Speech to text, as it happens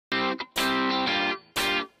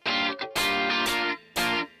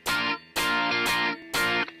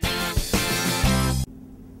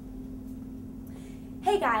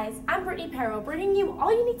guys, I'm Brittany Perro, bringing you all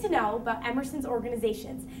you need to know about Emerson's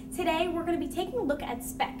organizations. Today, we're going to be taking a look at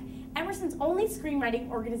SPEC, Emerson's only screenwriting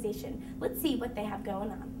organization. Let's see what they have going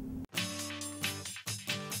on.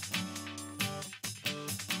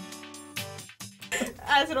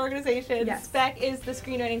 As an organization, yes. SPEC is the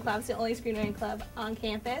screenwriting club. It's the only screenwriting club on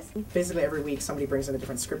campus. Basically every week somebody brings in a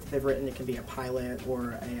different script that they've written. It can be a pilot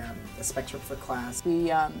or a spec script for class. We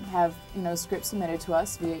have scripts submitted to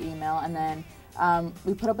us via email, and then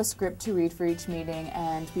we put up a script to read for each meeting,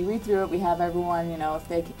 and we read through it. We have everyone,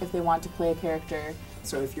 if they want to play a character.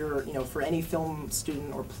 So if you're, for any film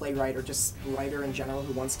student or playwright or just writer in general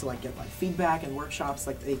who wants to get feedback and workshops,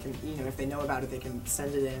 they can, if they know about it, they can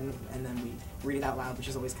send it in, and then we read it out loud, which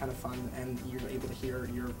is always kind of fun, and you're able to hear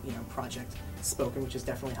your, project spoken, which is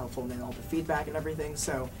definitely helpful, and then all the feedback and everything.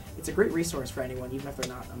 So it's a great resource for anyone, even if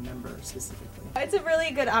they're not a member specifically. It's a really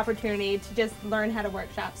good opportunity to just learn how to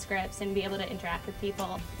workshop scripts and be able to interact with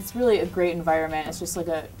people. It's really a great environment. It's just like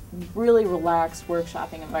a really relaxed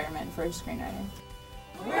workshopping environment for screenwriting.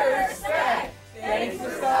 We're SPEC! Thanks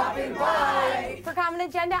for stopping by! For Common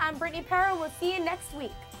Agenda, I'm Brittany Perro. We'll see you next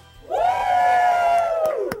week. Woo!